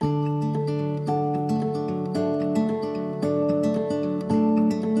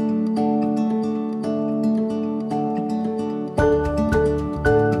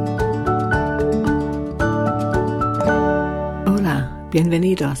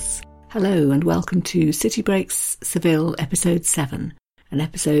Bienvenidos. Hello and welcome to City Breaks Seville episode 7, an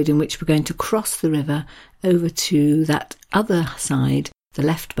episode in which we're going to cross the river over to that other side, the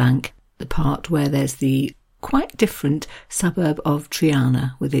left bank, the part where there's the quite different suburb of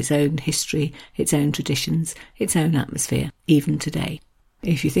Triana with its own history, its own traditions, its own atmosphere, even today.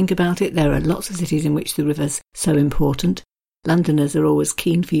 If you think about it, there are lots of cities in which the river's so important. Londoners are always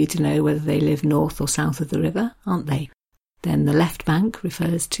keen for you to know whether they live north or south of the river, aren't they? Then the left bank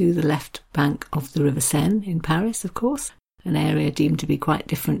refers to the left bank of the River Seine in Paris, of course, an area deemed to be quite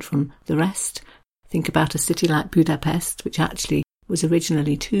different from the rest. Think about a city like Budapest, which actually was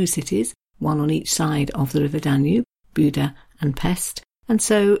originally two cities, one on each side of the River Danube, Buda and Pest, and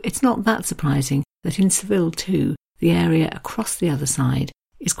so it's not that surprising that in Seville too, the area across the other side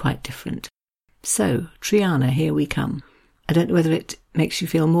is quite different. So, Triana, here we come. I don't know whether it makes you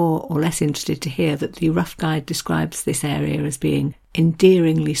feel more or less interested to hear that the rough guide describes this area as being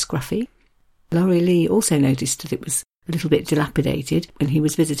endearingly scruffy. Laurie Lee also noticed that it was a little bit dilapidated when he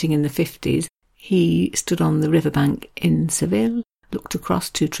was visiting in the 50s. He stood on the riverbank in Seville, looked across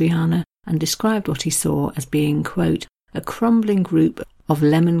to Triana and described what he saw as being, quote, a crumbling group of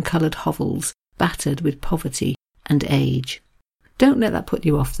lemon-coloured hovels battered with poverty and age. Don't let that put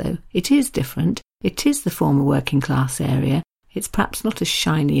you off though. It is different. It is the former working class area. It's perhaps not as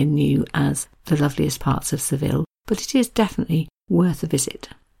shiny and new as the loveliest parts of Seville, but it is definitely worth a visit.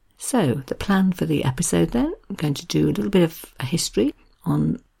 So, the plan for the episode then, I'm going to do a little bit of a history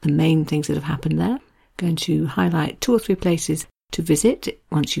on the main things that have happened there. I'm going to highlight 2 or 3 places to visit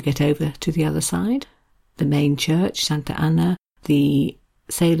once you get over to the other side. The main church, Santa Anna, the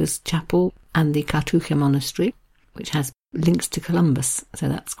Sailors' Chapel and the Cartuja Monastery, which has links to Columbus, so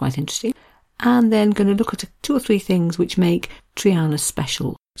that's quite interesting. And then going to look at 2 or 3 things which make Triana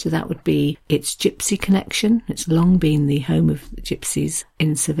special. So that would be its gypsy connection. It's long been the home of the gypsies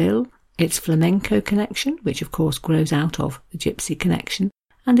in Seville. Its flamenco connection, which of course grows out of the gypsy connection.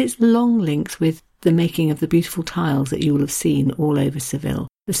 And its long links with the making of the beautiful tiles that you will have seen all over Seville,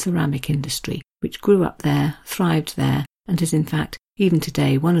 the ceramic industry, which grew up there, thrived there, and is in fact, even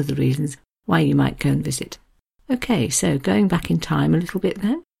today, one of the reasons why you might go and visit. Okay, so going back in time a little bit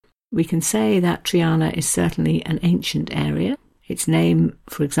then, we can say that Triana is certainly an ancient area. Its name,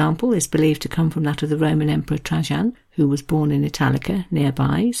 for example, is believed to come from that of the Roman Emperor Trajan, who was born in Italica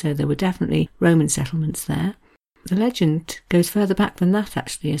nearby, so there were definitely Roman settlements there. The legend goes further back than that,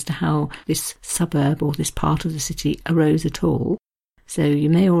 actually, as to how this suburb or this part of the city arose at all. So you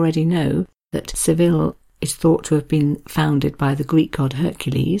may already know that Seville is thought to have been founded by the Greek god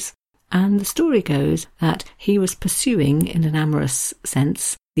Hercules, and the story goes that he was pursuing, in an amorous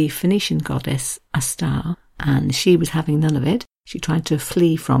sense, the Phoenician goddess Astar, and she was having none of it. She tried to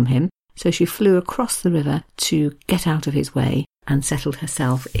flee from him, so she flew across the river to get out of his way and settled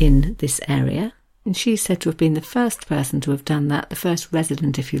herself in this area. And she's said to have been the first person to have done that, the first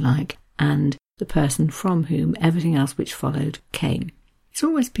resident, if you like, and the person from whom everything else which followed came. It's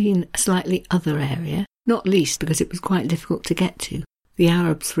always been a slightly other area, not least because it was quite difficult to get to. The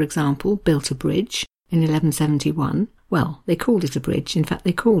Arabs, for example, built a bridge in 1171. Well, they called it a bridge. In fact,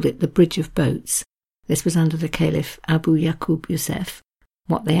 they called it the Bridge of Boats. This was under the Caliph Abu Yaqub Yusuf.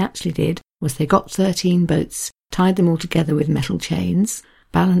 What they actually did was they got 13 boats, tied them all together with metal chains,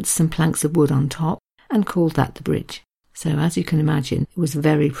 balanced some planks of wood on top, and called that the bridge. So, as you can imagine, it was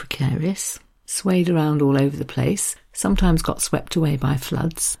very precarious, swayed around all over the place, sometimes got swept away by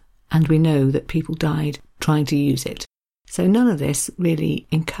floods, and we know that people died trying to use it. So none of this really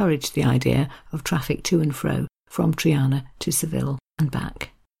encouraged the idea of traffic to and fro from Triana to Seville and back.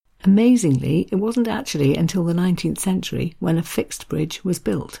 Amazingly, it wasn't actually until the 19th century when a fixed bridge was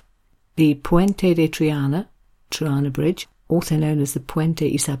built. The Puente de Triana, Triana Bridge, also known as the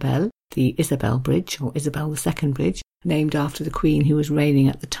Puente Isabel, the Isabel Bridge or Isabel II Bridge, named after the queen who was reigning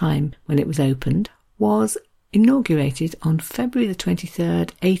at the time when it was opened, was inaugurated on February the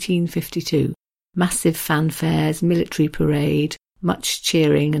 23rd, 1852. Massive fanfares, military parade, much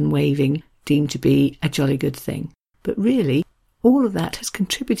cheering and waving, deemed to be a jolly good thing. But really, all of that has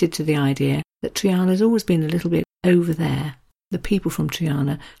contributed to the idea that Triana has always been a little bit over there, the people from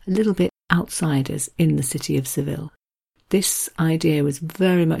Triana, a little bit outsiders in the city of Seville. This idea was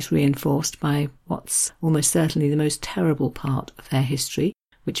very much reinforced by what's almost certainly the most terrible part of their history,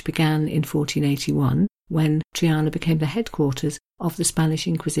 which began in 1481, when Triana became the headquarters of the Spanish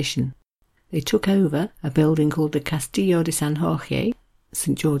Inquisition. They took over a building called the Castillo de San Jorge,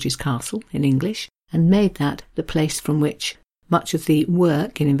 St. George's Castle in English, and made that the place from which much of the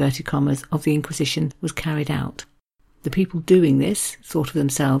work, in inverted commas, of the Inquisition was carried out. The people doing this thought of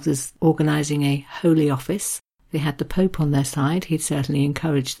themselves as organising a holy office, They had the Pope on their side. He'd certainly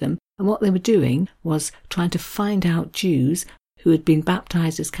encouraged them. And what they were doing was trying to find out Jews who had been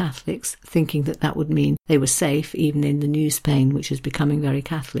baptised as Catholics, thinking that that would mean they were safe even in the New Spain, which was becoming very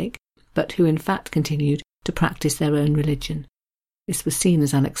Catholic, but who in fact continued to practice their own religion. This was seen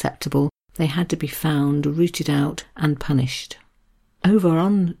as unacceptable. They had to be found, rooted out and punished. Over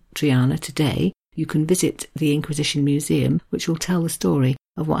on Triana today, you can visit the Inquisition Museum, which will tell the story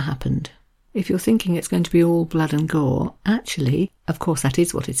of what happened. If you're thinking it's going to be all blood and gore, actually, of course that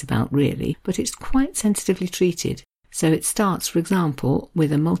is what it's about really, but it's quite sensitively treated. So it starts, for example,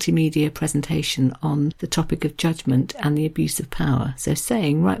 with a multimedia presentation on the topic of judgment and the abuse of power. So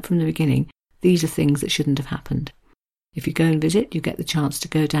saying right from the beginning, these are things that shouldn't have happened. If you go and visit, you get the chance to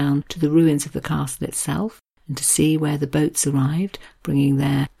go down to the ruins of the castle itself and to see where the boats arrived, bringing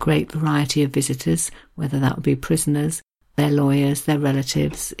their great variety of visitors, whether that would be prisoners, their lawyers, their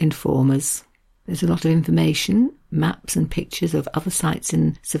relatives, informers. There's a lot of information, maps and pictures of other sites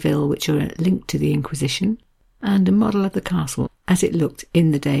in Seville which are linked to the Inquisition, and a model of the castle as it looked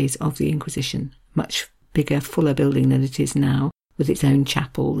in the days of the Inquisition. Much bigger, fuller building than it is now, with its own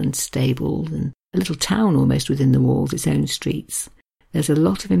chapel and stable and a little town almost within the walls, its own streets. There's a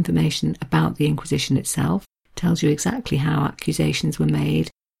lot of information about the Inquisition itself. It tells you exactly how accusations were made,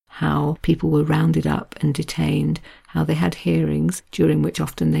 how people were rounded up and detained, how they had hearings during which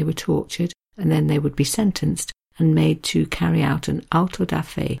often they were tortured, and then they would be sentenced and made to carry out an auto da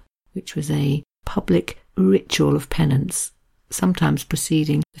fe, which was a public ritual of penance, sometimes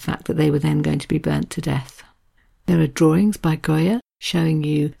preceding the fact that they were then going to be burnt to death. There are drawings by Goya showing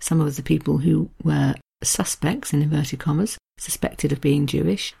you some of the people who were suspects, in inverted commas, suspected of being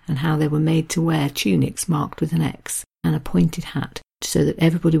Jewish, and how they were made to wear tunics marked with an X and a pointed hat so that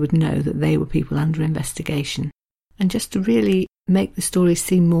everybody would know that they were people under investigation. And just to really make the story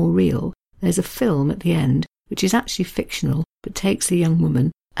seem more real, there's a film at the end which is actually fictional but takes a young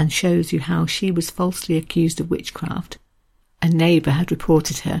woman and shows you how she was falsely accused of witchcraft. A neighbour had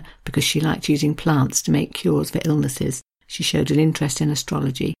reported her because she liked using plants to make cures for illnesses. She showed an interest in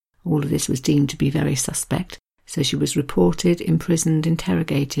astrology. All of this was deemed to be very suspect, so she was reported, imprisoned,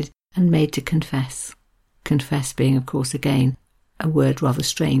 interrogated, and made to confess. Confess being, of course, again, a word rather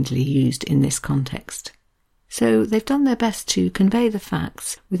strangely used in this context. So they've done their best to convey the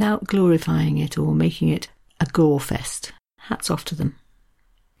facts without glorifying it or making it a gore fest. Hats off to them.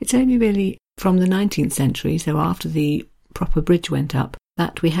 It's only really from the 19th century, so after the proper bridge went up,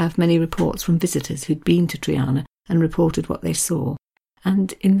 that we have many reports from visitors who'd been to Triana and reported what they saw.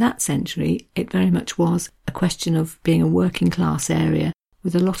 And in that century, it very much was a question of being a working class area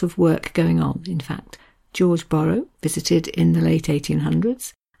with a lot of work going on, in fact. George Borrow visited in the late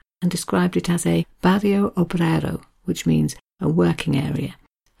 1800s and described it as a barrio obrero, which means a working area.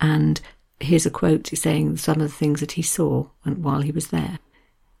 And here's a quote saying some of the things that he saw while he was there.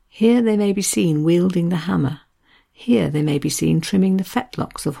 Here they may be seen wielding the hammer. Here they may be seen trimming the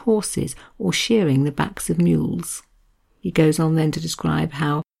fetlocks of horses or shearing the backs of mules. He goes on then to describe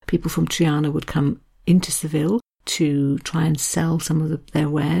how people from Triana would come into Seville to try and sell some of their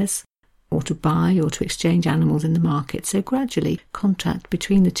wares, or to buy or to exchange animals in the market. So gradually contact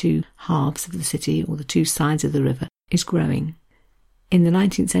between the two halves of the city or the two sides of the river is growing. In the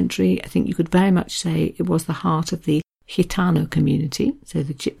 19th century, I think you could very much say it was the heart of the Gitano community, so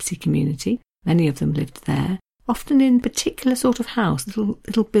the gypsy community. Many of them lived there, often in particular sort of house,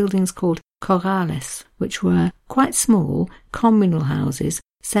 little buildings called corrales, which were quite small, communal houses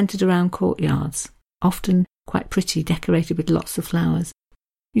centred around courtyards, often quite pretty, decorated with lots of flowers.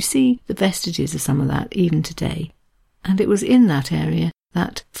 You see the vestiges of some of that even today. And it was in that area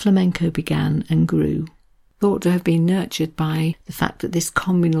that flamenco began and grew, thought to have been nurtured by the fact that this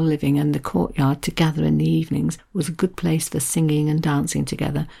communal living and the courtyard to gather in the evenings was a good place for singing and dancing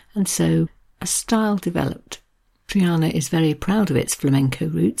together, and so a style developed. Triana is very proud of its flamenco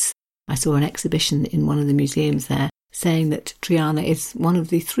roots. I saw an exhibition in one of the museums there saying that Triana is one of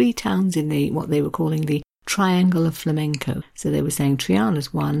the 3 towns in what they were calling the Triangle of Flamenco. So they were saying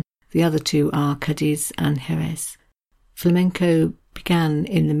Triana's one, the other 2 are Cadiz and Jerez. Flamenco began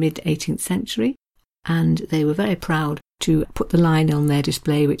in the mid-18th century, and they were very proud to put the line on their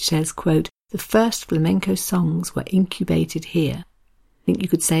display which says, quote, "The first flamenco songs were incubated here." I think you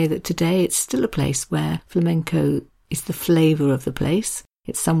could say that today it's still a place where flamenco is the flavour of the place.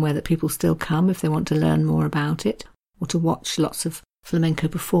 It's somewhere that people still come if they want to learn more about it, or to watch lots of flamenco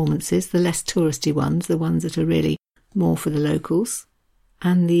performances, the less touristy ones, the ones that are really more for the locals.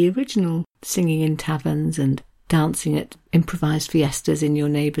 And the original singing in taverns and dancing at improvised fiestas in your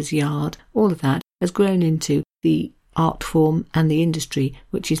neighbour's yard, all of that has grown into the art form and the industry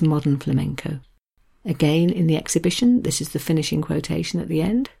which is modern flamenco. Again, in the exhibition, this is the finishing quotation at the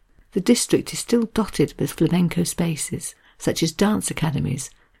end, the district is still dotted with flamenco spaces, such as dance academies,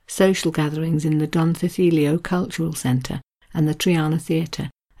 social gatherings in the Don Cecilio Cultural Centre and the Triana Theatre,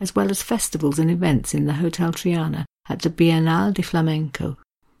 as well as festivals and events in the Hotel Triana at the Bienal de Flamenco.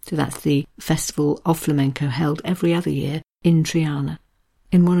 So that's the festival of flamenco held every other year in Triana.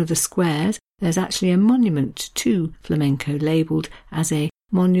 In one of the squares, there's actually a monument to flamenco labelled as a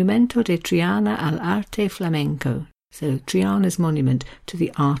Monumento de Triana al Arte Flamenco, so Triana's monument to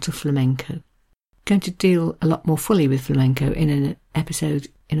the art of flamenco. Going to deal a lot more fully with flamenco in an episode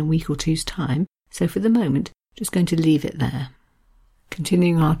in a week or two's time, so for the moment, just going to leave it there.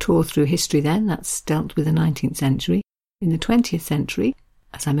 Continuing our tour through history then, that's dealt with the 19th century. In the 20th century,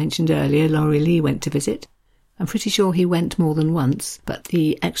 as I mentioned earlier, Laurie Lee went to visit. I'm pretty sure he went more than once, but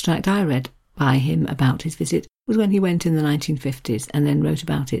the extract I read by him about his visit was when he went in the 1950s and then wrote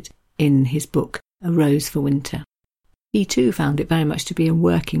about it in his book, A Rose for Winter. He too found it very much to be a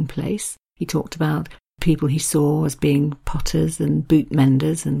working place. He talked about people he saw as being potters and boot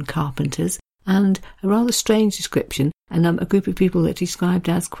menders and carpenters, and a rather strange description, a group of people that he described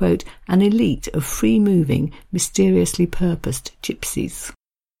as, quote, an elite of free-moving, mysteriously purposed gypsies.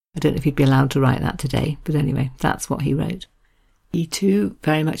 I don't know if he'd be allowed to write that today, but anyway, that's what he wrote. He too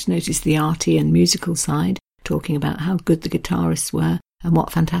very much noticed the arty and musical side, talking about how good the guitarists were and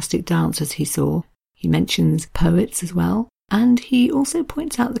what fantastic dancers he saw. He mentions poets as well, and he also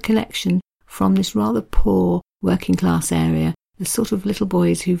points out the connection from this rather poor working class area, the sort of little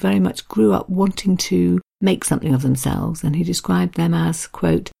boys who very much grew up wanting to make something of themselves, and he described them as,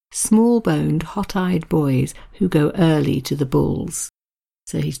 quote, small-boned, hot-eyed boys who go early to the bulls.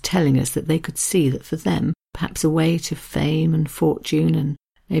 So he's telling us that they could see that for them, perhaps a way to fame and fortune and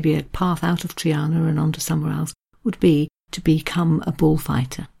maybe a path out of Triana and onto somewhere else would be to become a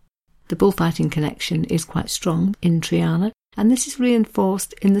bullfighter. The bullfighting connection is quite strong in Triana, and this is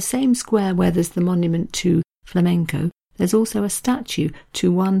reinforced in the same square where there's the monument to flamenco. There's also a statue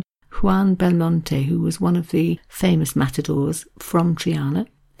to one Juan Belmonte, who was one of the famous matadors from Triana.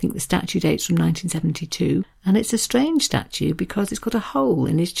 I think the statue dates from 1972, and it's a strange statue because it's got a hole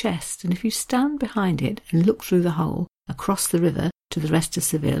in his chest, and if you stand behind it and look through the hole across the river to the rest of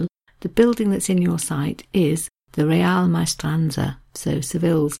Seville, the building that's in your sight is the Real Maestranza, so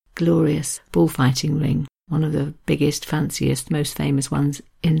Seville's glorious bullfighting ring, one of the biggest, fanciest, most famous ones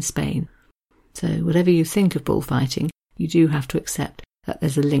in Spain. So whatever you think of bullfighting, you do have to accept that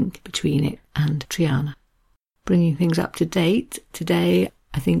there's a link between it and Triana. Bringing things up to date, today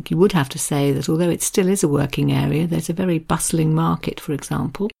I think you would have to say that although it still is a working area, there's a very bustling market, for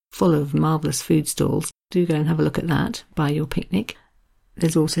example, full of marvellous food stalls. Do go and have a look at that by your picnic.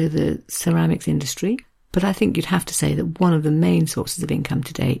 There's also the ceramics industry, but I think you'd have to say that one of the main sources of income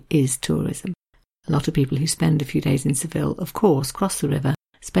today is tourism. A lot of people who spend a few days in Seville, of course, cross the river,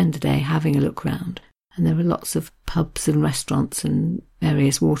 spend a day having a look round. And there are lots of pubs and restaurants and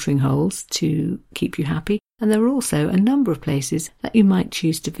various watering holes to keep you happy. And there are also a number of places that you might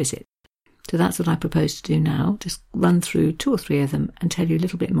choose to visit. So that's what I propose to do now, just run through 2 or 3 of them and tell you a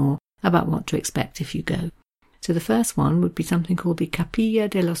little bit more about what to expect if you go. So the first one would be something called the Capilla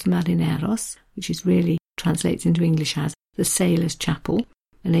de los Marineros, which is really translates into English as the Sailors' Chapel,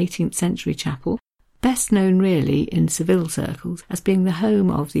 an 18th century chapel, best known really in Seville circles as being the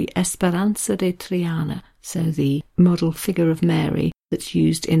home of the Esperanza de Triana, so the model figure of Mary that's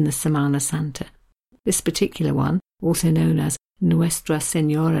used in the Semana Santa. This particular one, also known as Nuestra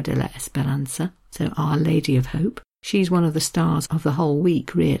Señora de la Esperanza, so Our Lady of Hope, she's one of the stars of the whole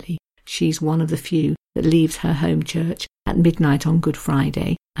week really. She's one of the few that leaves her home church at midnight on Good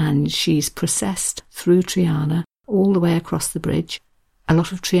Friday, and she's processed through Triana all the way across the bridge. A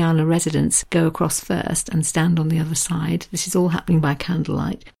lot of Triana residents go across first and stand on the other side. This is all happening by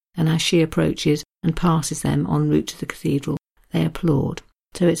candlelight, and as she approaches and passes them en route to the cathedral, they applaud.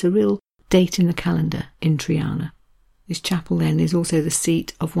 So it's a real date in the calendar in Triana. This chapel then is also the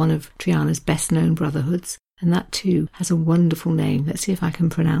seat of one of Triana's best-known brotherhoods, and that too has a wonderful name. Let's see if I can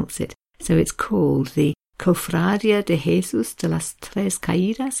pronounce it. So it's called the Cofradia de Jesus de las Tres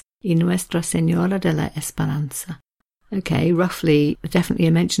Caídas y Nuestra Señora de la Esperanza. Okay, roughly, definitely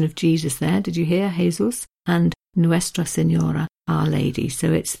a mention of Jesus there. Did you hear? Jesus and Nuestra Señora, Our Lady.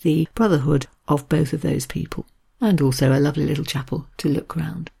 So it's the brotherhood of both of those people. And also a lovely little chapel to look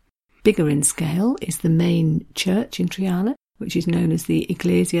round. Bigger in scale is the main church in Triana, which is known as the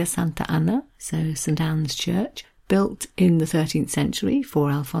Iglesia Santa Ana, so St. Anne's Church, built in the 13th century for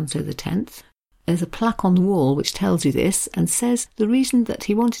Alfonso X. There's a plaque on the wall which tells you this and says the reason that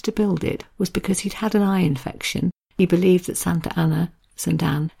he wanted to build it was because he'd had an eye infection. He believed that St.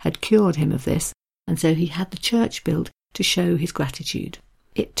 Anne, had cured him of this, and so he had the church built to show his gratitude.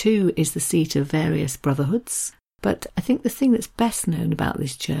 It too is the seat of various brotherhoods, but I think the thing that's best known about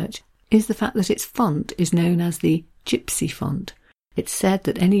this church is the fact that its font is known as the Gypsy font. It's said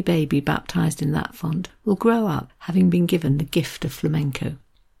that any baby baptised in that font will grow up having been given the gift of flamenco.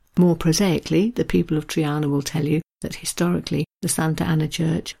 More prosaically, the people of Triana will tell you that historically the Santa Anna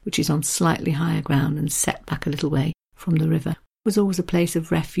Church, which is on slightly higher ground and set back a little way from the river, was always a place of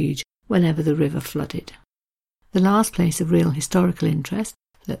refuge whenever the river flooded. The last place of real historical interest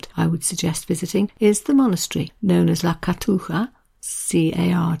that I would suggest visiting is the monastery known as La Cartuja,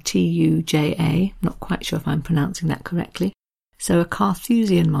 Cartuja, not quite sure if I'm pronouncing that correctly. So a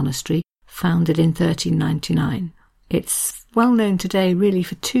Carthusian monastery founded in 1399. It's well known today really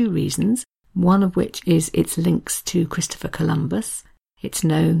for two reasons, one of which is its links to Christopher Columbus. It's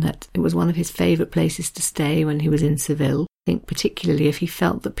known that it was one of his favourite places to stay when he was in Seville. I think particularly if he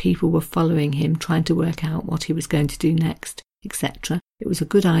felt that people were following him, trying to work out what he was going to do next, etc. It was a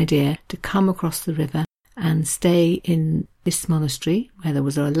good idea to come across the river and stay in this monastery where there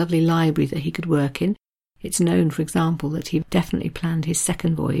was a lovely library that he could work in. It's known, for example, that he definitely planned his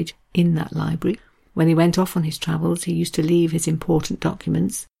second voyage in that library. When he went off on his travels, he used to leave his important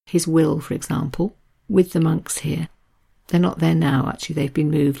documents, his will, for example, with the monks here. They're not there now, actually. They've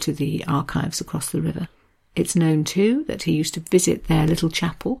been moved to the archives across the river. It's known, too, that he used to visit their little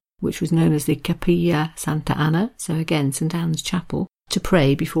chapel, which was known as the Capilla Santa Anna, so again, St. Anne's Chapel, to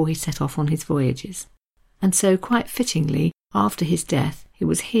pray before he set off on his voyages. And so, quite fittingly, after his death, it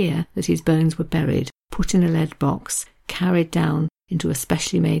was here that his bones were buried, put in a lead box, carried down into a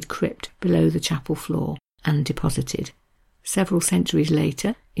specially made crypt below the chapel floor, and deposited. Several centuries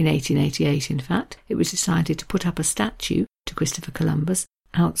later, in 1888 in fact, it was decided to put up a statue to Christopher Columbus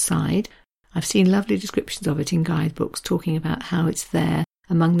outside. I've seen lovely descriptions of it in guidebooks talking about how it's there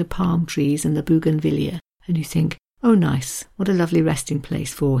among the palm trees and the bougainvillea, and you think, oh nice, what a lovely resting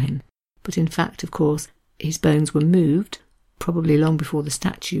place for him. But in fact, of course, his bones were moved, probably long before the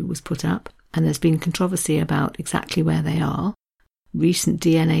statue was put up, and there's been controversy about exactly where they are. Recent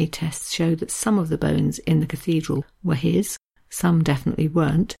DNA tests showed that some of the bones in the cathedral were his, some definitely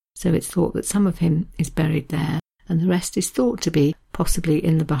weren't, so it's thought that some of him is buried there, and the rest is thought to be possibly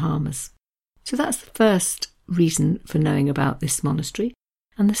in the Bahamas. So that's the first reason for knowing about this monastery,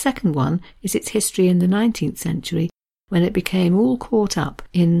 and the second one is its history in the 19th century, when it became all caught up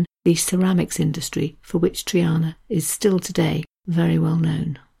in the ceramics industry, for which Triana is still today very well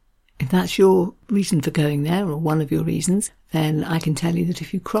known. If that's your reason for going there, or one of your reasons, then I can tell you that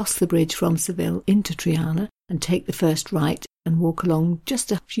if you cross the bridge from Seville into Triana and take the first right and walk along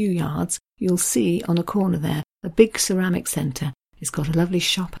just a few yards, you'll see on a corner there a big ceramic centre. It's got a lovely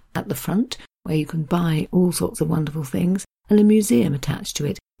shop at the front where you can buy all sorts of wonderful things, and a museum attached to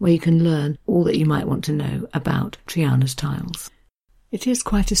it where you can learn all that you might want to know about Triana's tiles. It is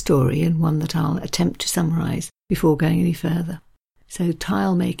quite a story, and one that I'll attempt to summarise before going any further. So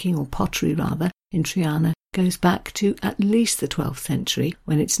tile making, or pottery rather, in Triana goes back to at least the 12th century,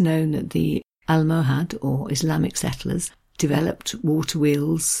 when it's known that the Almohad, or Islamic settlers, developed water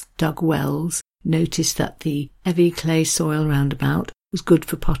wheels, dug wells, noticed that the heavy clay soil roundabout was good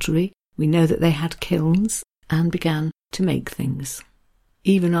for pottery. We know that they had kilns and began to make things.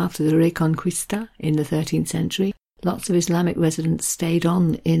 Even after the Reconquista in the 13th century, lots of Islamic residents stayed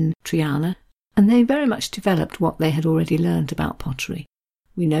on in Triana, and they very much developed what they had already learned about pottery.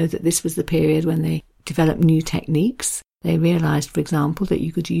 We know that this was the period when they developed new techniques. They realised, for example, that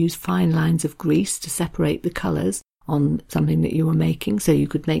you could use fine lines of grease to separate the colours on something that you were making, so you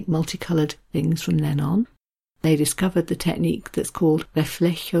could make multicoloured things from then on. They discovered the technique that's called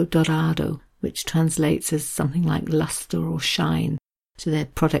reflejo dorado, which translates as something like lustre or shine, so their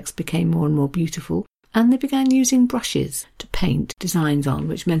products became more and more beautiful. And they began using brushes to paint designs on,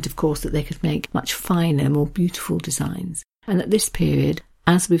 which meant, of course, that they could make much finer, more beautiful designs. And at this period,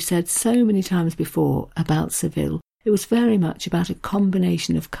 as we've said so many times before about Seville, it was very much about a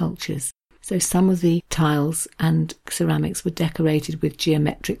combination of cultures. So some of the tiles and ceramics were decorated with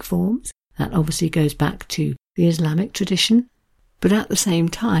geometric forms. That obviously goes back to the Islamic tradition. But at the same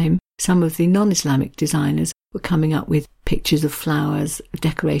time, some of the non-Islamic designers were coming up with pictures of flowers,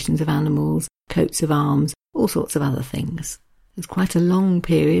 decorations of animals, coats of arms, all sorts of other things. There's quite a long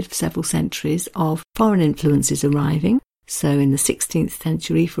period of several centuries of foreign influences arriving. So in the 16th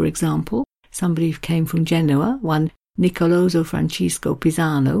century, for example, somebody came from Genoa, one Nicoloso Francisco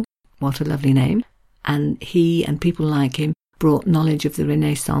Pisano, what a lovely name, and he and people like him brought knowledge of the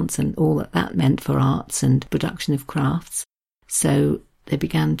Renaissance and all that that meant for arts and production of crafts. So they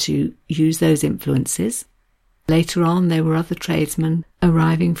began to use those influences. Later on, there were other tradesmen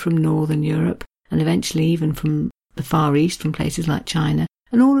arriving from Northern Europe, and eventually even from the Far East, from places like China.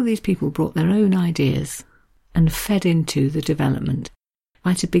 And all of these people brought their own ideas and fed into the development.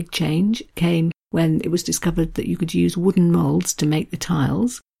 Quite a big change came when it was discovered that you could use wooden moulds to make the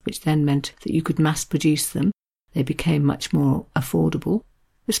tiles, which then meant that you could mass produce them. They became much more affordable.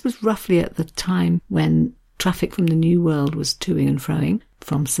 This was roughly at the time when traffic from the New World was toing and froing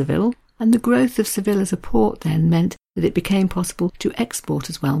from Seville, and the growth of Seville as a port then meant that it became possible to export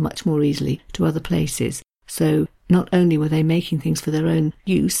as well much more easily to other places. So not only were they making things for their own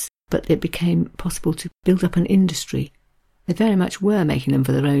use, but it became possible to build up an industry. They very much were making them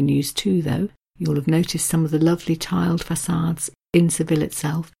for their own use too, though. You'll have noticed some of the lovely tiled facades in Seville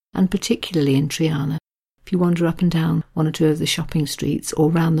itself, and particularly in Triana. If you wander up and down one or two of the shopping streets or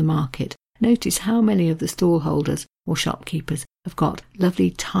round the market, notice how many of the stallholders or shopkeepers have got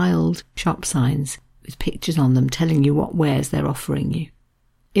lovely tiled shop signs with pictures on them telling you what wares they're offering you.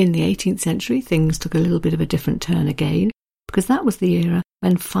 In the 18th century, things took a little bit of a different turn again, because that was the era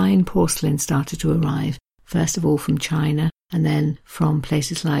when fine porcelain started to arrive, first of all from China, and then from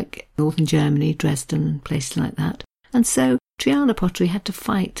places like northern Germany, Dresden, and places like that. And so Triana pottery had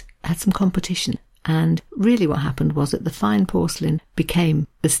some competition. And really what happened was that the fine porcelain became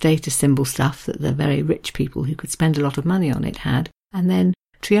the status symbol stuff that the very rich people who could spend a lot of money on it had. And then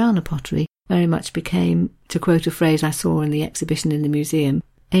Triana pottery very much became, to quote a phrase I saw in the exhibition in the museum,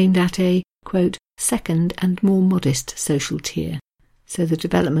 aimed at a, quote, second and more modest social tier. So the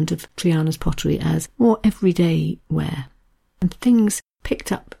development of Triana's pottery as more everyday ware. And things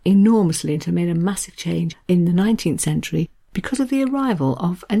picked up enormously and made a massive change in the 19th century because of the arrival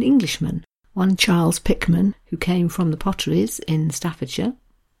of an Englishman, one Charles Pickman, who came from the potteries in Staffordshire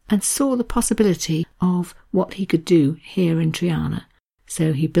and saw the possibility of what he could do here in Triana.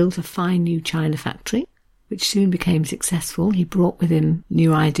 So he built a fine new china factory, which soon became successful. He brought with him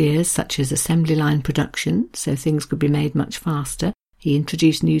new ideas such as assembly line production, so things could be made much faster. He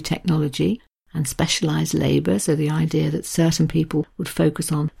introduced new technology and specialised labour, so the idea that certain people would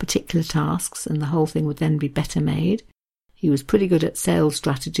focus on particular tasks and the whole thing would then be better made. He was pretty good at sales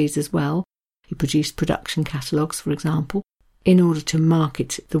strategies as well. He produced production catalogues, for example, in order to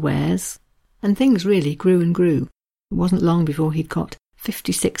market the wares. And things really grew and grew. It wasn't long before he'd got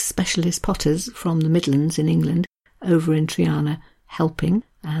 56 specialist potters from the Midlands in England over in Triana helping,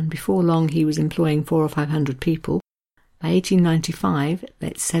 and before long he was employing 400 or 500 people. By 1895,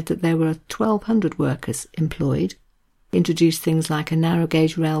 it's said that there were 1,200 workers employed. He introduced things like a narrow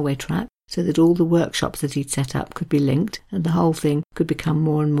gauge railway track so that all the workshops that he'd set up could be linked and the whole thing could become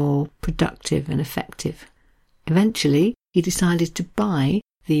more and more productive and effective. Eventually, he decided to buy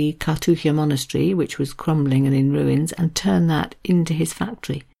the Cartuja monastery, which was crumbling and in ruins, and turn that into his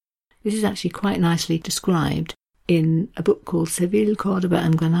factory. This is actually quite nicely described in a book called Seville, Cordoba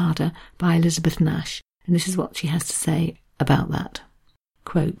and Granada by Elizabeth Nash, and this is what she has to say about that.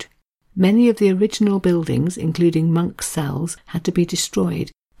 Quote, "Many of the original buildings, including monks' cells, had to be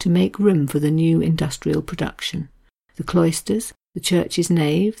destroyed to make room for the new industrial production. The cloisters, the church's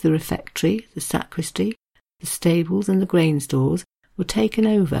nave, the refectory, the sacristy, the stables and the grain stores were taken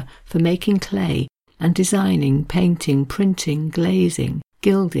over for making clay and designing, painting, printing, glazing,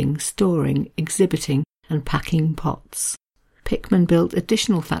 gilding, storing, exhibiting and packing pots. Pickman built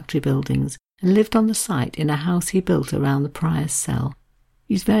additional factory buildings and lived on the site in a house he built around the prior's cell.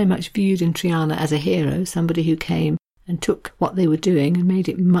 He's very much viewed in Triana as a hero, somebody who came and took what they were doing and made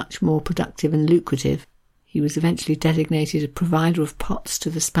it much more productive and lucrative. He was eventually designated a provider of pots to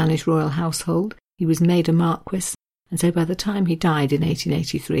the Spanish royal household. He was made a marquis, and so by the time he died in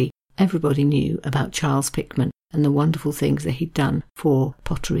 1883, everybody knew about Charles Pickman and the wonderful things that he'd done for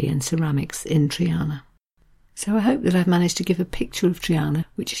pottery and ceramics in Triana. So I hope that I've managed to give a picture of Triana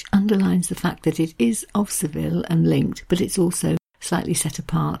which underlines the fact that it is of Seville and linked, but it's also slightly set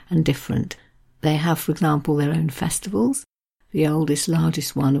apart and different. They have, for example, their own festivals, the oldest,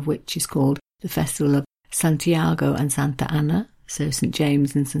 largest one of which is called the Festival of Santiago and Santa Ana, so St.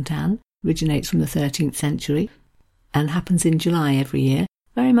 James and St. Anne, originates from the 13th century and happens in July every year,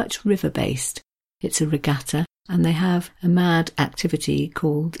 very much river-based. It's a regatta, and they have a mad activity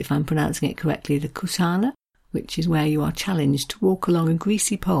called, if I'm pronouncing it correctly, the Kusana, which is where you are challenged to walk along a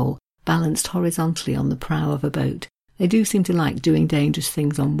greasy pole balanced horizontally on the prow of a boat. They do seem to like doing dangerous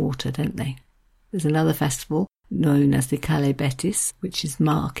things on water, don't they? There's another festival known as the Calle Betis, which is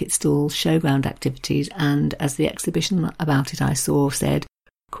market stalls, showground activities, and as the exhibition about it I saw said,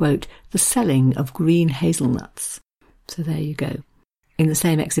 quote, the selling of green hazelnuts. So there you go. In the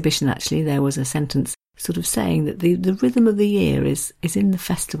same exhibition, actually, there was a sentence sort of saying that the rhythm of the year is in the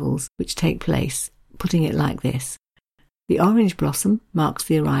festivals which take place, putting it like this. The orange blossom marks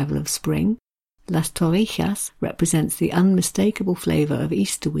the arrival of spring. Las Torrijas represents the unmistakable flavour of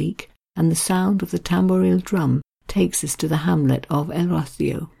Easter week, and the sound of the tamboril drum takes us to the hamlet of El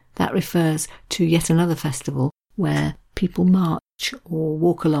Rocío. That refers to yet another festival where people march or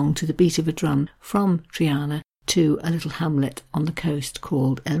walk along to the beat of a drum from Triana to a little hamlet on the coast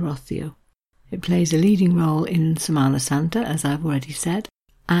called El Rocío. It plays a leading role in Semana Santa, as I've already said,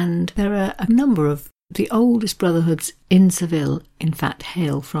 and there are a number of the oldest brotherhoods in Seville, in fact,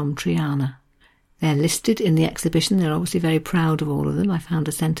 hail from Triana. They're listed in the exhibition. They're obviously very proud of all of them. I found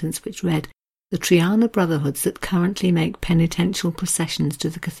a sentence which read, "The Triana brotherhoods that currently make penitential processions to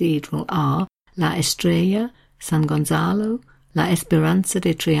the cathedral are La Estrella, San Gonzalo, La Esperanza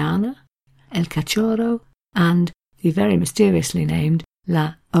de Triana, El Cachorro, and the very mysteriously named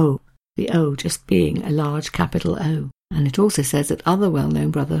La O, the O just being a large capital O." And it also says that other well-known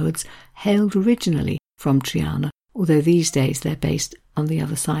brotherhoods hailed originally from Triana, although these days they're based on the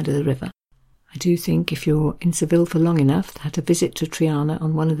other side of the river. I do think if you're in Seville for long enough that a visit to Triana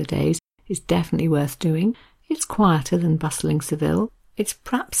on one of the days is definitely worth doing. It's quieter than bustling Seville. It's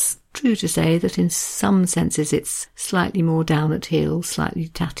perhaps true to say that in some senses it's slightly more down at heel, slightly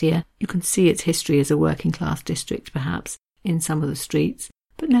tattier. You can see its history as a working-class district, perhaps, in some of the streets.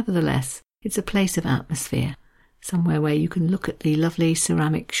 But nevertheless, it's a place of atmosphere, somewhere where you can look at the lovely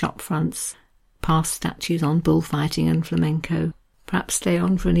ceramic shop fronts, past statues on bullfighting and flamenco, perhaps stay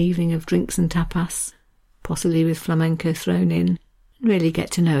on for an evening of drinks and tapas, possibly with flamenco thrown in, and really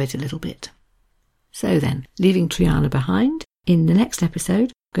get to know it a little bit. So then, leaving Triana behind, in the next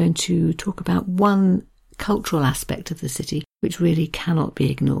episode, I'm going to talk about one cultural aspect of the city which really cannot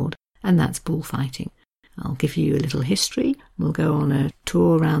be ignored, and that's bullfighting. I'll give you a little history. We'll go on a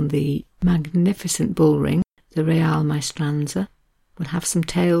tour around the magnificent bull ring, the Real Maestranza. We'll have some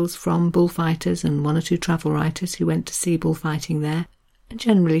tales from bullfighters and one or two travel writers who went to see bullfighting there, and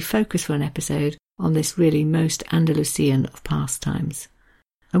generally focus for an episode on this really most Andalusian of pastimes.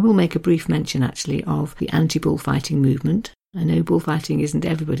 I will make a brief mention actually of the anti-bullfighting movement. I know bullfighting isn't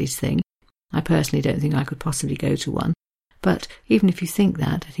everybody's thing. I personally don't think I could possibly go to one. But even if you think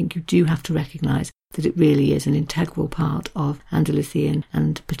that, I think you do have to recognise that it really is an integral part of Andalusian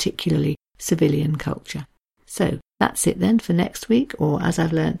and particularly Sevillian culture. So that's it then for next week, or as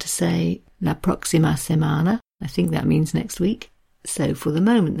I've learnt to say, la próxima semana. I think that means next week. So for the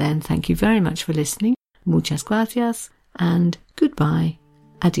moment then, thank you very much for listening. Muchas gracias and goodbye.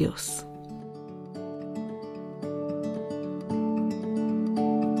 Adios.